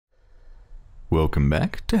Welcome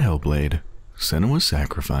back to Hellblade, Senua's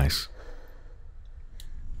Sacrifice.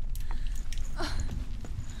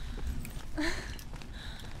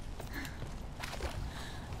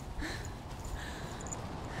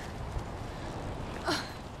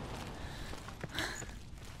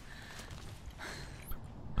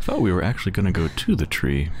 I thought we were actually going to go to the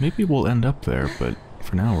tree. Maybe we'll end up there, but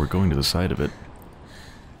for now we're going to the side of it.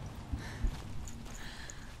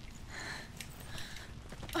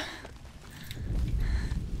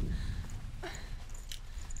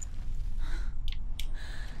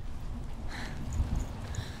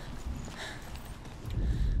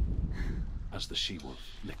 As the she-wolf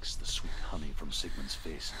licks the sweet honey from Sigmund's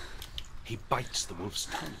face, he bites the wolf's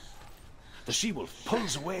tongue. The she-wolf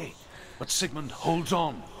pulls away, but Sigmund holds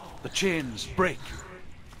on. The chains break,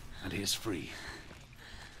 and he is free.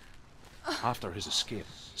 After his escape,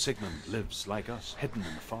 Sigmund lives like us, hidden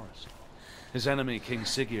in the forest. His enemy, King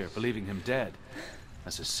Siggeir, believing him dead,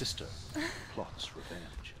 as his sister plots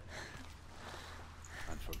revenge.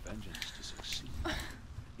 And for vengeance to succeed,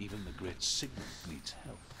 even the great Sigmund needs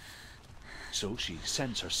help. So she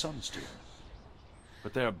sends her sons to him.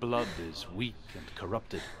 But their blood is weak and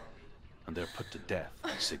corrupted, and they're put to death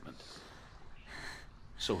by Sigmund.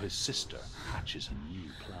 So his sister hatches a new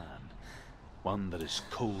plan, one that is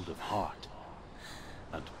cold of heart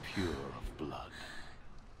and pure of blood.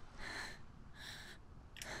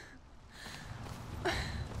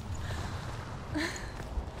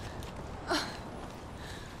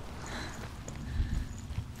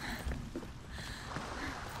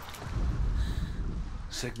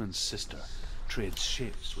 Sigmund's sister trades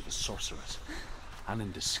shapes with a sorceress, and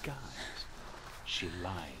in disguise, she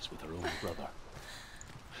lies with her own brother.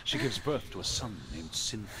 She gives birth to a son named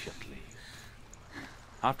Sinfjotli.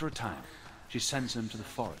 After a time, she sends him to the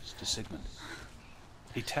forest to Sigmund.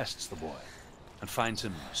 He tests the boy and finds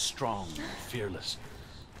him strong and fearless,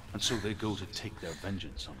 and so they go to take their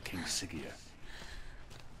vengeance on King Siggeir.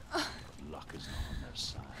 But luck is not on their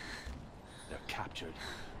side. They're captured,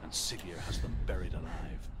 and Siggeir has them buried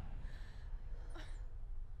alive.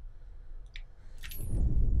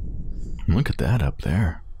 Look at that up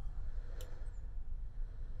there.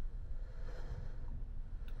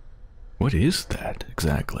 What is that,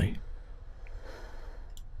 exactly?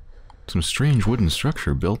 Some strange wooden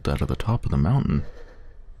structure built out of the top of the mountain.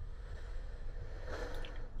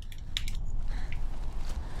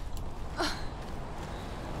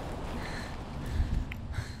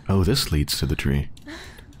 Oh, this leads to the tree.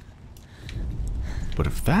 But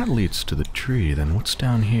if that leads to the tree, then what's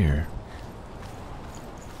down here?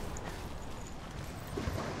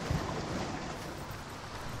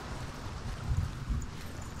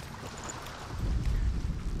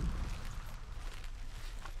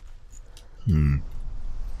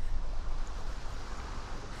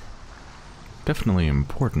 Definitely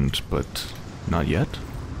important, but not yet.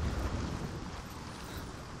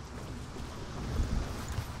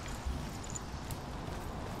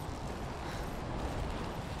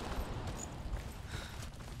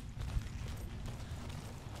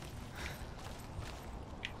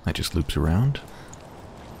 That just loops around.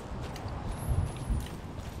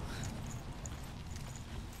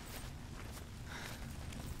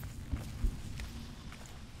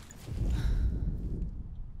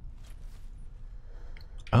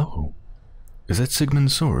 Oh, is that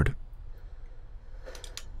Sigmund's sword?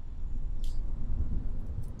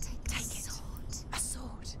 Take a sword. A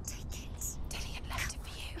sword. Take it. Daddy had left it for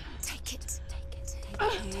you. Take it. Take it.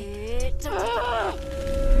 Take it. Take it.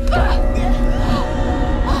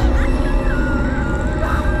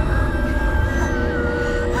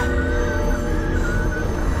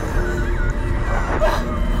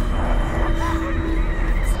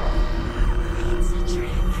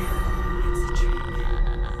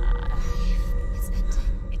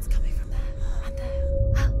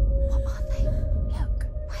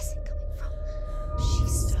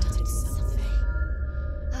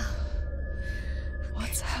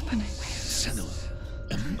 Senua,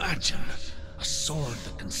 imagine a sword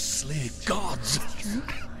that can slay gods.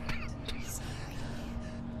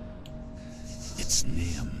 Its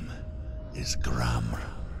name is Gramr.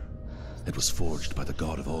 It was forged by the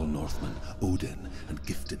god of all Northmen, Odin, and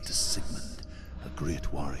gifted to Sigmund, a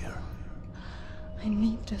great warrior. I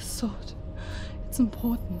need this sword. It's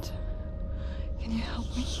important. Can you help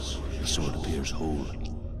me? The sword appears whole,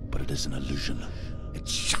 but it is an illusion. It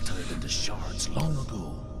shattered into shards long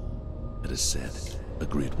ago. It is said a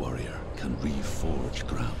great warrior can reforge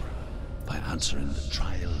Gramr by answering the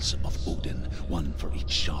trials of Odin, one for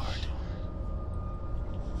each shard.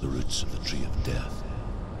 The roots of the Tree of Death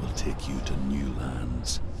will take you to new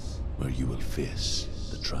lands, where you will face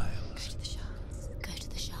the trials.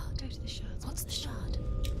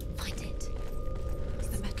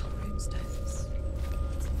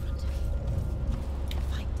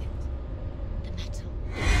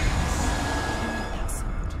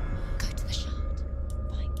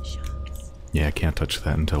 Yeah, I can't touch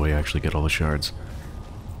that until we actually get all the shards.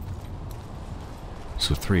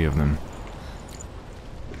 So 3 of them.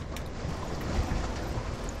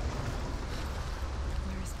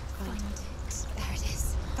 Where is it? Find it. There it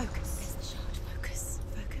is. Focus. There's the shard. Focus.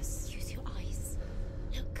 Focus. Use your eyes.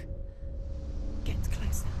 Look. Get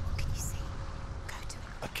closer. What can you see? Go to it.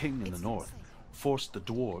 A king in the north forced the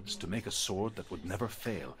dwarves to make a sword that would never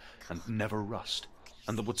fail and never rust,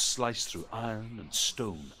 and that would slice through iron and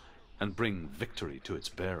stone and bring victory to its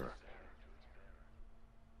bearer.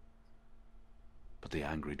 But the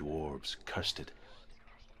angry dwarves cursed it.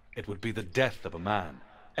 It would be the death of a man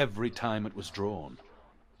every time it was drawn,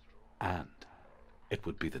 and it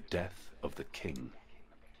would be the death of the king.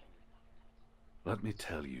 Let me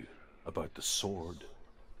tell you about the sword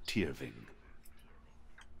Tyrving.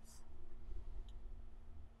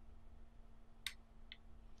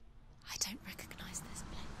 I don't recognize this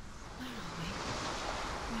place. Where are we?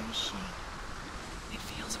 Where is she? It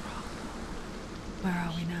feels wrong. Where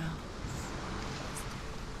are we now?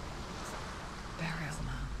 Burial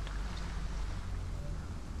mound.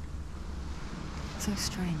 So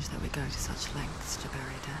strange that we go to such lengths to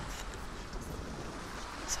bury death.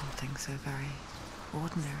 Something so very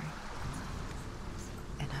ordinary,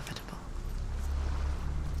 inevitable.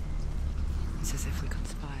 It's as if we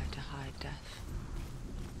conspire to hide death,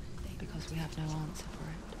 because we have no answer for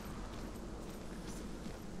it.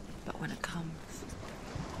 But when it comes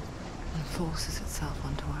and forces itself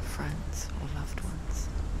onto our friends or loved ones,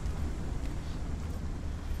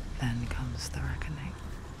 then comes the reckoning.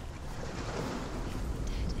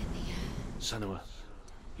 Dead in the air. Senua,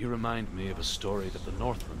 you remind me of a story that the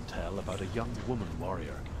Northmen tell about a young woman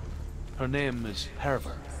warrior. Her name is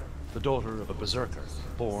Hervor, the daughter of a berserker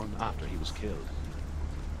born after he was killed.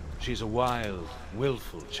 She's a wild,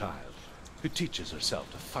 willful child who teaches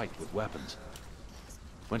herself to fight with weapons.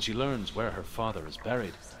 When she learns where her father is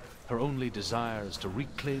buried, her only desire is to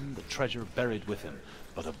reclaim the treasure buried with him,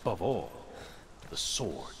 but above all, the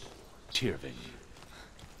sword Tyrving.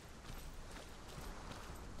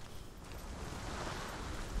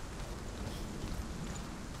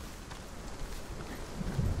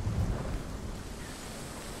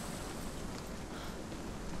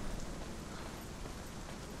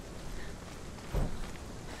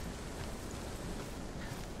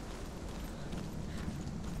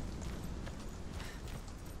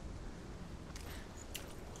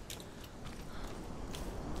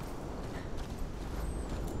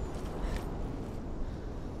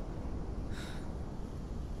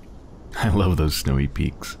 I love those snowy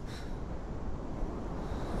peaks.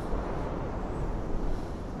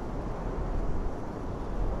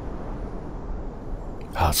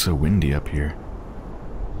 Ah, it's so windy up here.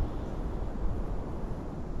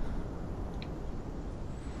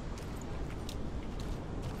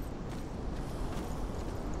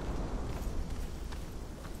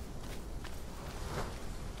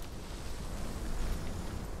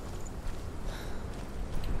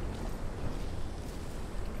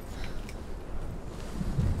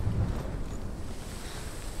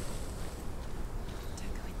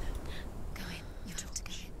 Don't go in there. Go in. You're told to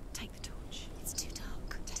go in. Take the torch. It's too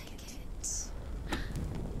dark. Take it. This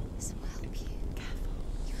will help you. Careful.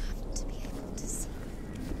 You have to be able to see.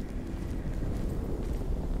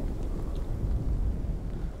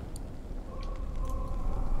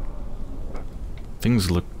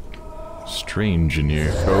 Things look strange in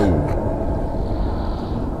here. Oh.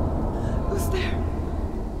 Who's there?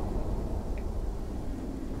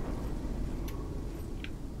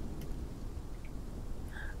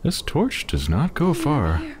 This torch does not go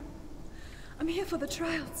far. Here. I'm here for the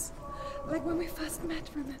trials. Like when we first met,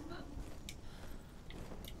 remember?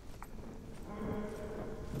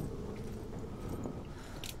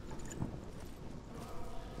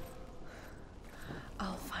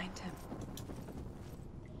 I'll find him.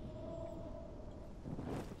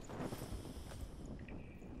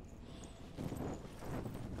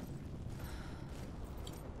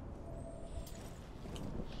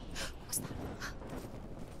 What's that?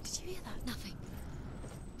 Did you hear that? Nothing.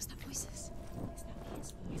 Was that voices? Is that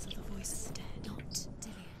his voice or the voice of the dead? Not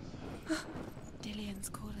Dillian. Dillian's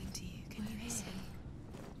calling to you. Can you hear him?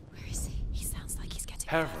 Where is he? He sounds like he's getting...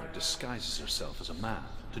 Hervor disguises herself as a man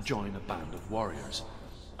to join a band of warriors,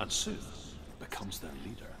 and soon becomes their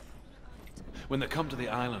leader. When they come to the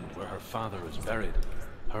island where her father is buried,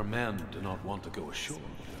 her men do not want to go ashore.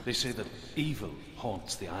 They say that evil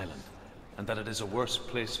haunts the island, and that it is a worse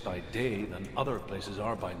place by day than other places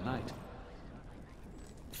are by night.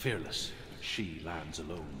 Fearless, she lands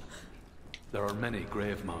alone. There are many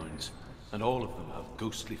grave mounds, and all of them have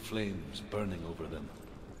ghostly flames burning over them.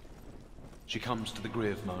 She comes to the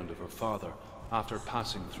grave mound of her father after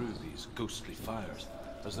passing through these ghostly fires,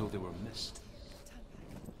 as though they were mist.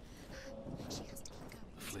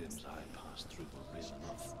 The flames I passed through were real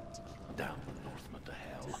enough. Damn the Northmen to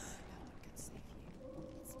hell.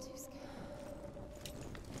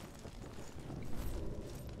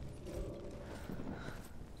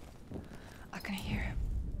 I can hear him.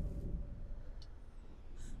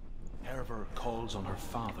 Herver calls on her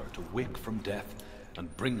father to wake from death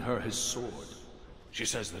and bring her his sword. She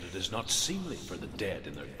says that it is not seemly for the dead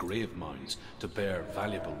in their grave mounds to bear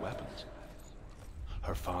valuable weapons.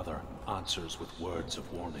 Her father answers with words of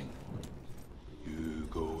warning. You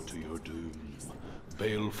go to your doom.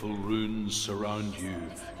 Baleful runes surround you.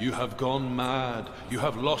 You have gone mad. You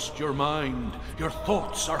have lost your mind. Your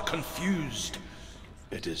thoughts are confused.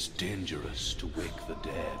 It is dangerous to wake the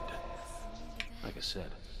dead. Like I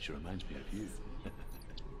said, she reminds me of you.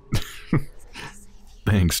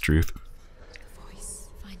 Thanks, Truth. Voice.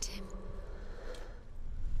 Find him.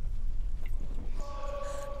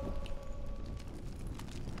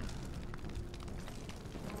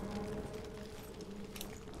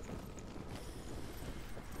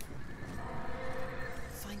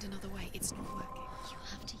 Find another way. It's not working. You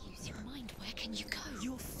have to use your mind. Where can you go?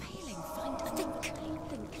 You're failing. Find a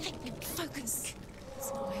think. Focus.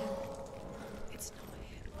 It's not him. It's not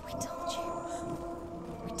him. We told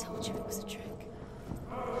you. We told you it was a trick.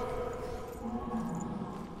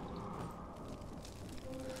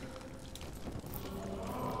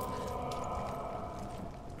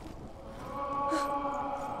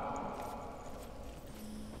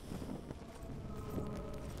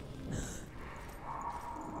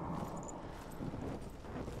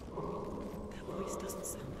 That voice doesn't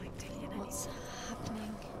sound like Dillian. What's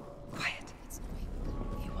happening? Quiet. It's not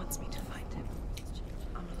him. He wants me to find him.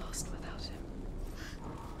 I'm lost without him.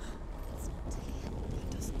 It's not Dillian. It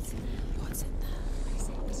doesn't seem. What's in there? Is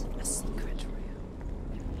it A secret room.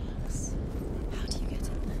 How do you get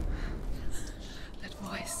in there? That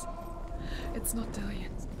voice. It's not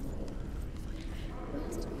Dillian.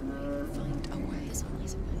 Find a way. There's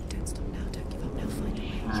always a way. Don't stop now. Don't give up now. Find a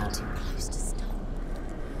way. You're too close to stop.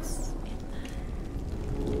 It's in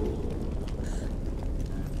there.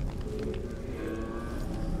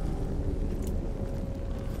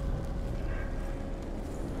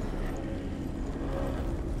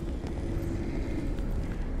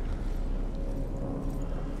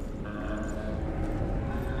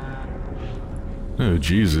 Oh,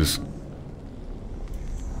 Jesus.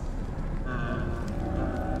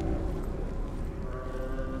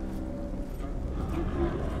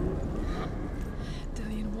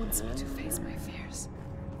 Dillian wants me to face my fears.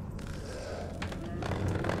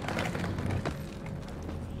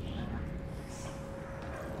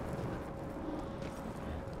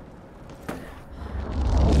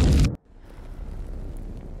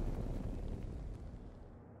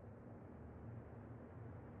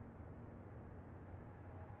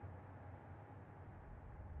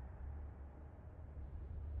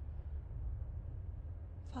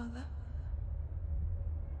 Father?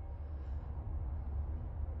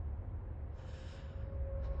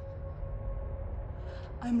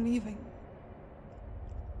 I'm leaving.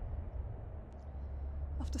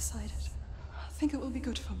 I've decided. I think it will be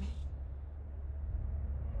good for me.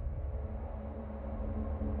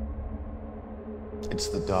 It's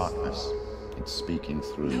the darkness. It's speaking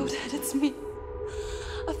through. No, Dad, it's me.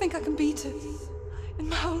 I think I can beat it. In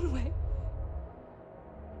my own way.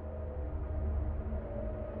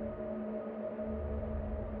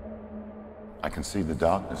 I can see the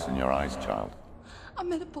darkness in your eyes, child. I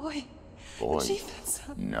met a boy. Boy. The chieftain's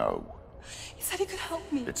son. No. He said he could help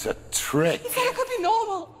me. It's a trick. He said I could be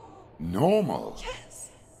normal. Normal. Yes.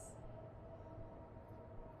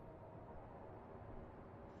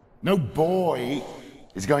 No boy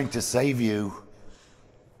is going to save you.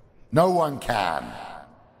 No one can.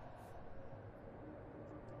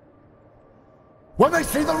 When they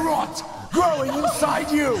see the rot growing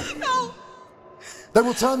inside you, No! they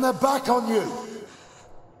will turn their back on you.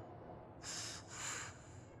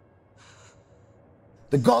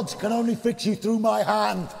 The gods can only fix you through my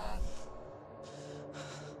hand.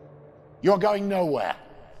 You're going nowhere.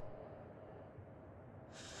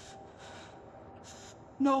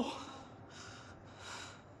 No.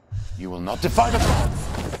 You will not defy the gods.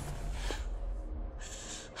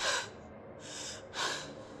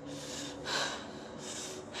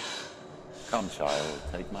 Come, child,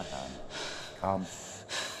 take my hand. Come.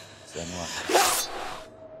 Senua.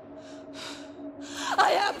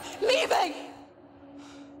 I am leaving!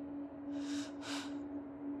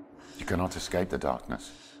 You cannot escape the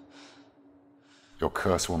darkness. Your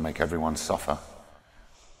curse will make everyone suffer.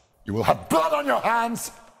 You will have blood on your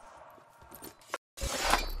hands!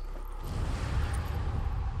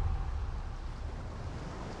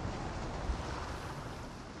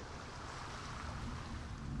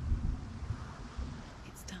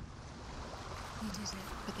 It's done. You did it,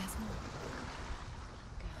 but there's more.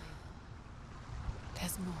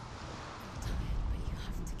 There's more. I'm tired, but you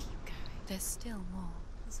have to keep going. There's still more.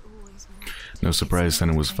 There's always more. No surprise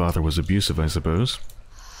Senua's father was abusive, I suppose.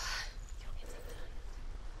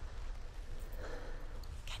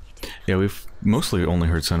 Yeah, we've mostly only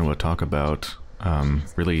heard Senua talk about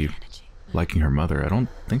really liking her mother. I don't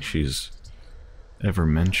think she's ever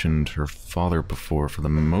mentioned her father before for the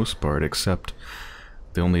most part, except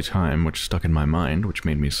the only time, which stuck in my mind, which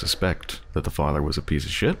made me suspect that the father was a piece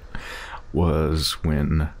of shit, was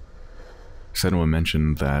when Senua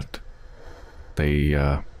mentioned that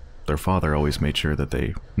their father always made sure that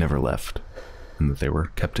they never left, and that they were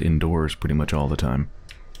kept indoors pretty much all the time.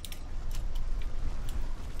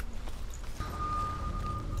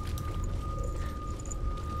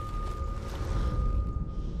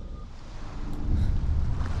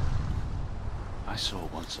 I saw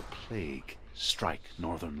once a plague strike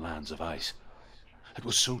northern lands of ice. It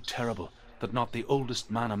was so terrible that not the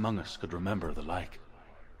oldest man among us could remember the like.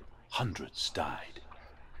 Hundreds died.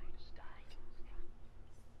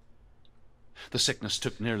 The sickness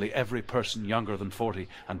took nearly every person younger than 40,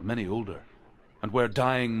 and many older. And where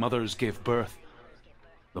dying mothers gave birth,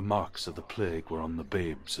 the marks of the plague were on the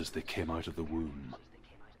babes as they came out of the womb.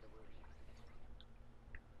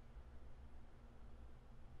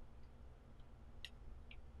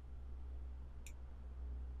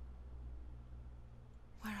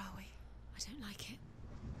 Where are we? I don't like it.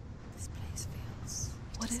 This place feels...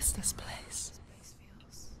 What is this place? This place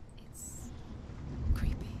feels... It's...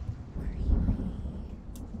 creepy.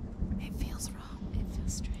 It feels wrong. It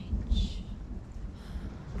feels strange.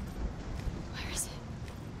 Where is it?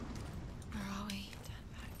 Where are we? Turn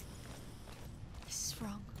back. This is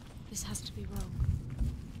wrong. This has to be wrong.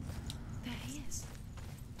 There he is.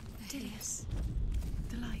 There he is.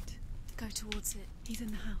 The light. Go towards it. He's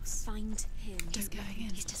in the house. Find him. He's going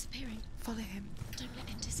in. He's disappearing. Follow him. Don't let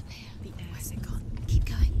him disappear. The air. Where's it gone? Keep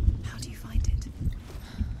going. How do you find it?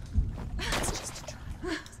 It's just a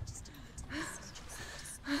trial. It's just another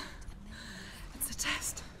test. It's a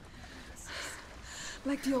test.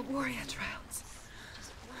 Like the old warrior trials.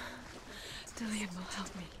 Dillian will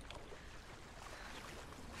help me.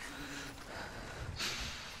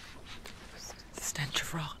 The stench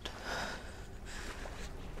of rot.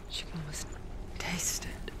 She can almost taste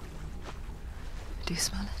it. Do you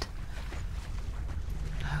smell it?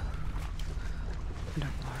 No.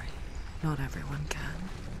 Don't worry. Not everyone can.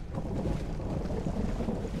 It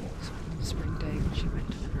was one spring day when she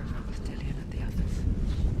went to the river with Dillian and the others.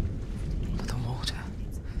 But the water.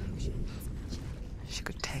 She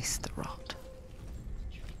could taste the rot.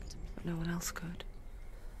 But no one else could.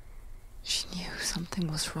 She knew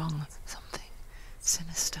something was wrong. Something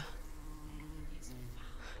sinister.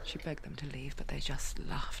 She begged them to leave, but they just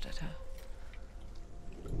laughed at her.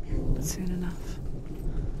 But soon enough,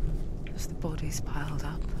 as the bodies piled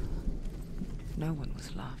up, no one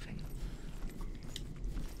was laughing.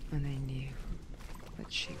 And they knew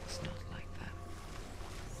that she was not like that.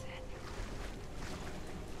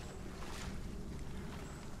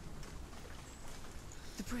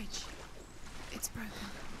 The bridge. It's broken.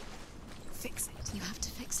 Fix it. You have to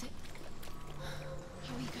fix it.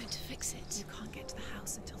 How are you going to fix it? You can't get to the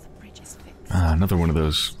house until the bridge is fixed. Ah, another one of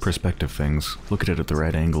those perspective things. Look at it at the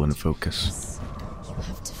right angle and focus. You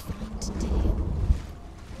have to find Dillian.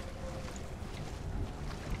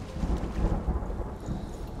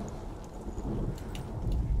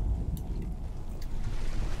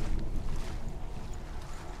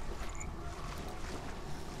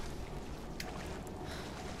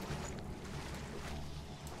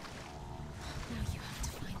 Now you have to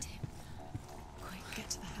find him. Quick, get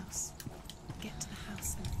to the house. Get to the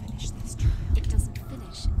house and finish this trial. It doesn't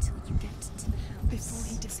finish until you get to the house. Before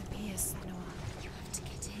he disappears, Senua. You have to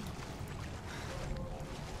get in.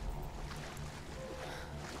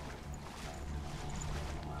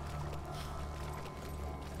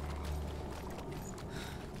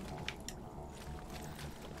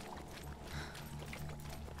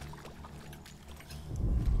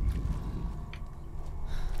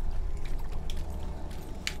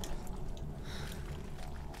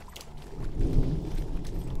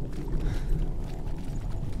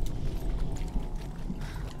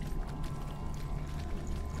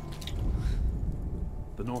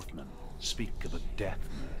 The Northmen speak of a death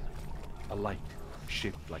moon, a light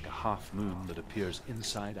shaped like a half moon that appears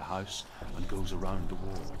inside a house and goes around the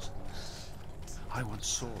walls. I once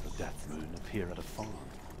saw the Death Moon appear at a farm.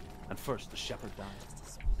 And first the shepherd died,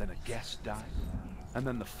 then a guest died, and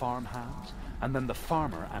then the farmhands, and then the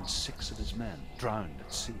farmer and 6 of his men drowned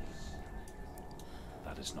at sea.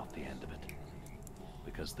 That is not the end of it,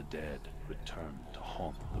 because the dead return to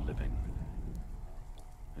haunt the living.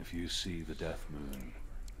 If you see the Death Moon,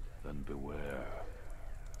 then beware,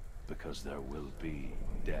 because there will be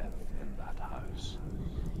death in that house.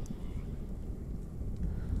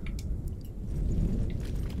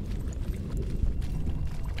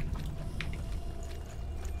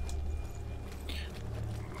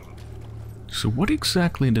 So what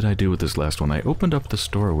exactly did I do with this last one? I opened up the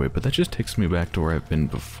doorway, but that just takes me back to where I've been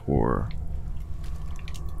before.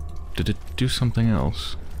 Did it do something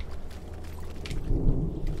else?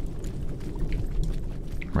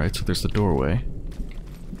 Right, so there's the doorway.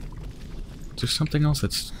 Is there something else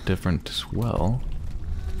that's different as well?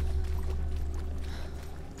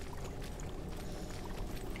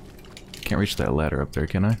 Can't reach that ladder up there,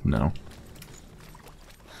 can I? No.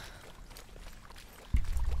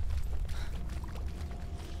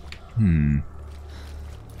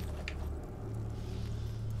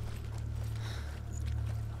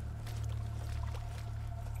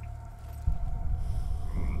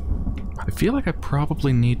 I feel like I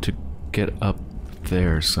probably need to get up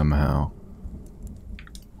there somehow.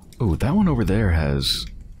 Oh, that one over there has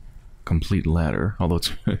complete ladder, although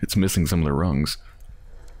it's missing some of the rungs.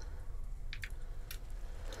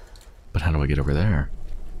 But how do I get over there?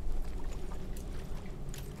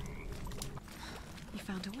 You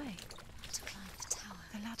found a way to climb the tower.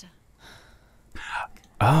 The ladder.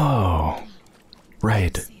 Oh,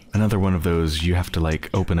 right. Another one of those, you have to like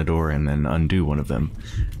open a door and then undo one of them.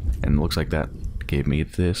 And it looks like that gave me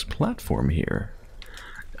this platform here.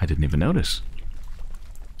 I didn't even notice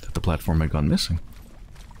that the platform had gone missing.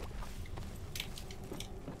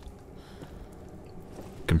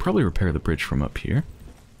 Can probably repair the bridge from up here.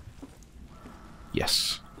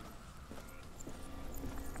 Yes.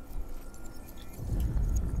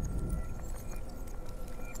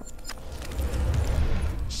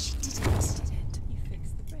 She did it. You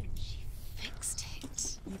fixed the bridge. She fixed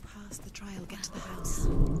it. You passed the trial. Get to the house.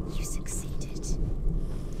 You succeeded.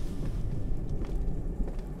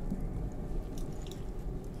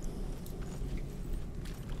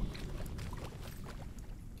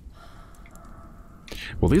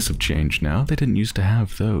 Well, these have changed now. They didn't used to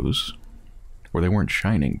have those. Or they weren't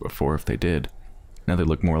shining before if they did. Now they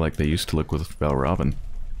look more like they used to look with Valravn.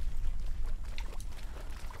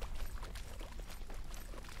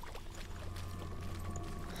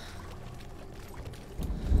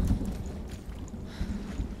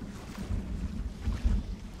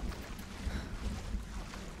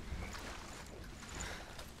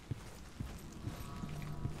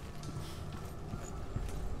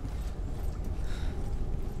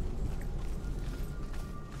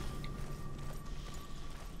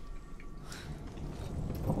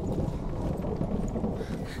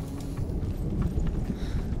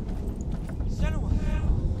 Senua!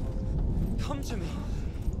 Come to me!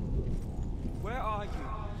 Where are you?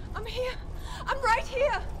 I'm here! I'm right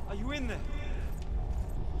here! Are you in there?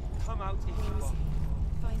 Come out if you are.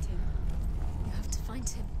 Find him. You have to find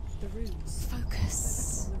him. The runes.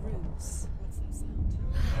 Focus. The runes. What's that sound?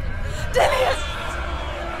 Dillion!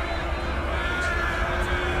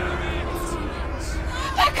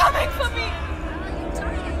 They're coming for me!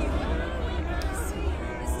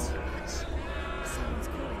 Someone's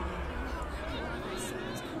calling you.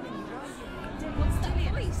 Someone's calling you. Where are you? What's that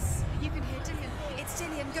voice? You can hear Dillion. It's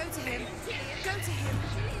Dillion. Go to him. Go to him.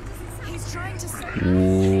 He's trying to save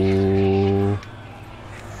Ooh.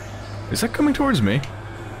 Is that coming towards me?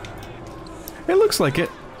 It looks like it.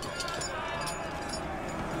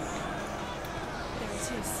 There it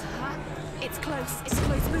is. It's close. It's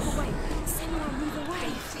close. Move away. Senua, move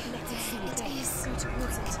away. Let it see it. It is. Go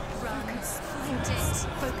towards it. Run. Find it.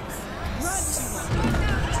 Focus. Run.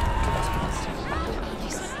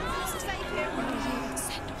 Save him. Where are you?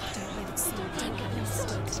 Senua. Don't let it see you. Don't get lost.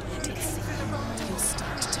 It's safe. You'll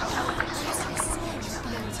start to tell.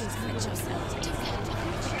 There it is. Let yourself. You can't.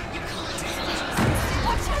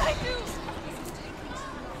 What shall I do?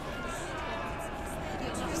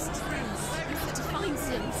 You have to find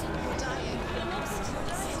him. You're dying. You're lost.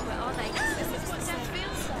 Where are they? This is what death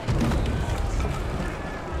feels like.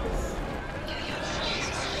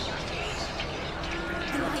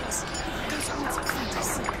 The light. Go towards it. Find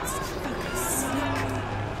us. Focus. Look.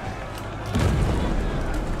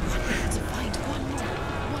 We have to find one more.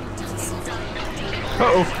 One does.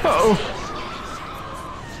 Uh-oh. Uh-oh.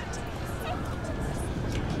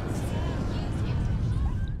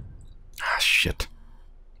 Ah, shit.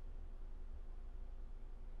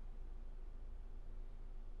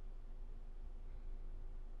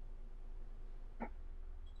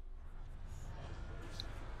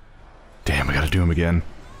 to him again.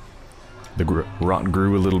 The rot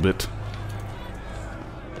grew a little bit.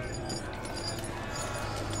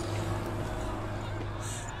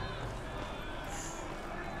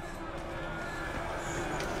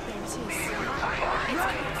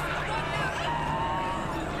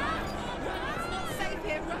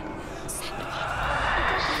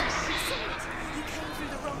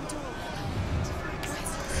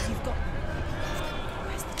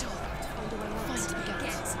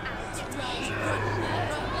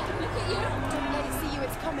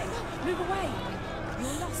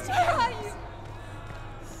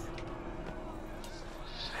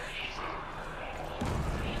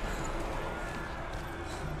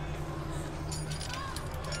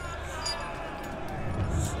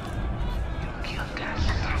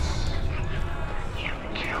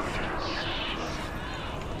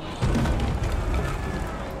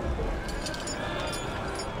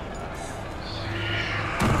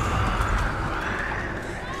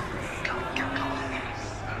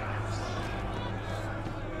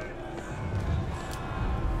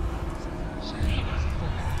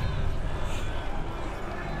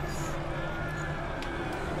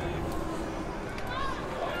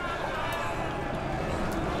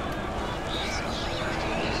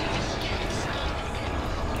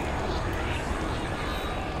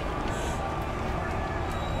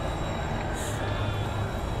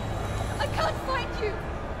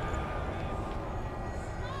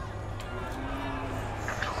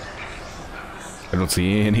 I don't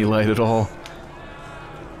see any light at all.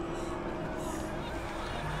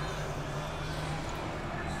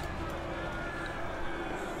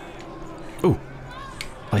 Ooh,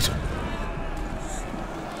 light.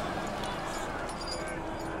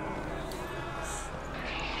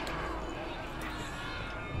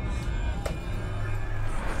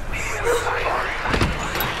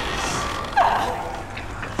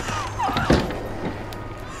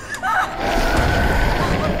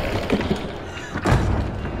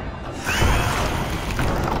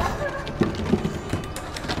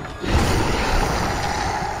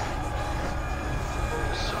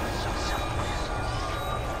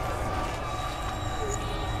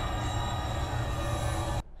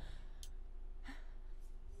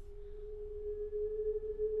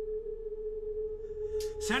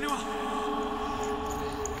 Senua!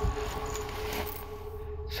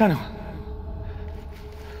 Senua!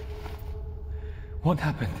 What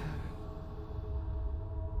happened?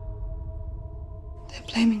 They're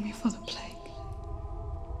blaming me for the plague.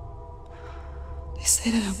 They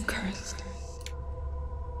say that I'm cursed.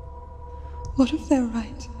 What if they're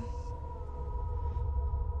right?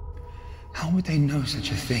 How would they know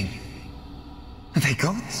such a thing? Are they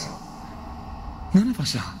gods? None of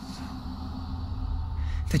us are.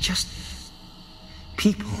 They're just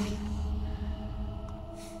people.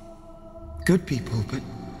 Good people, but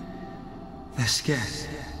they're scared.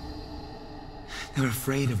 They're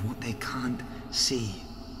afraid of what they can't see.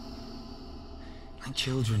 Like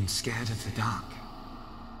children scared of the dark.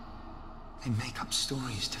 They make up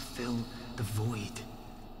stories to fill the void.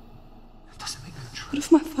 That doesn't make them true. What if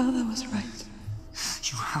my father was right?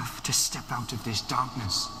 You have to step out of this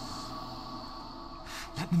darkness.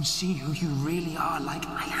 Let them see who you really are, like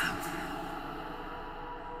I have.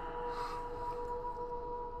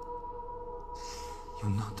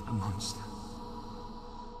 You're not a monster.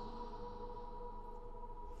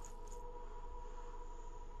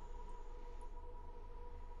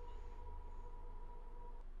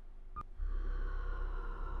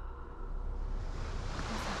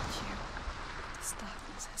 Without you, this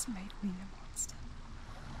darkness has made me a monster.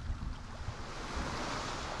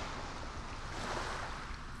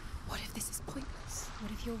 What if this is pointless?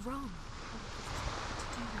 What if you're wrong? What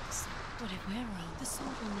to do with the sword? What if we're wrong? The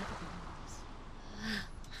sword will never be yours.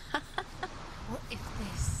 What if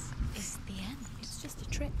this is the end? It's just a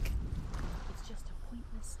trick. It's just a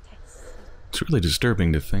pointless test. It's really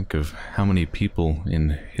disturbing to think of how many people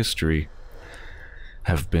in history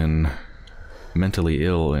have been mentally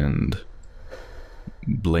ill and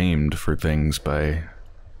blamed for things by,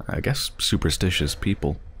 I guess, superstitious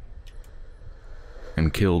people,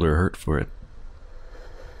 and killed or hurt for it.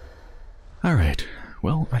 Alright,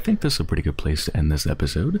 well, I think this is a pretty good place to end this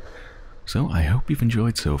episode. So I hope you've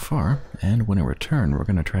enjoyed so far, and when I return, we're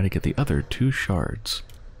going to try to get the other 2 shards.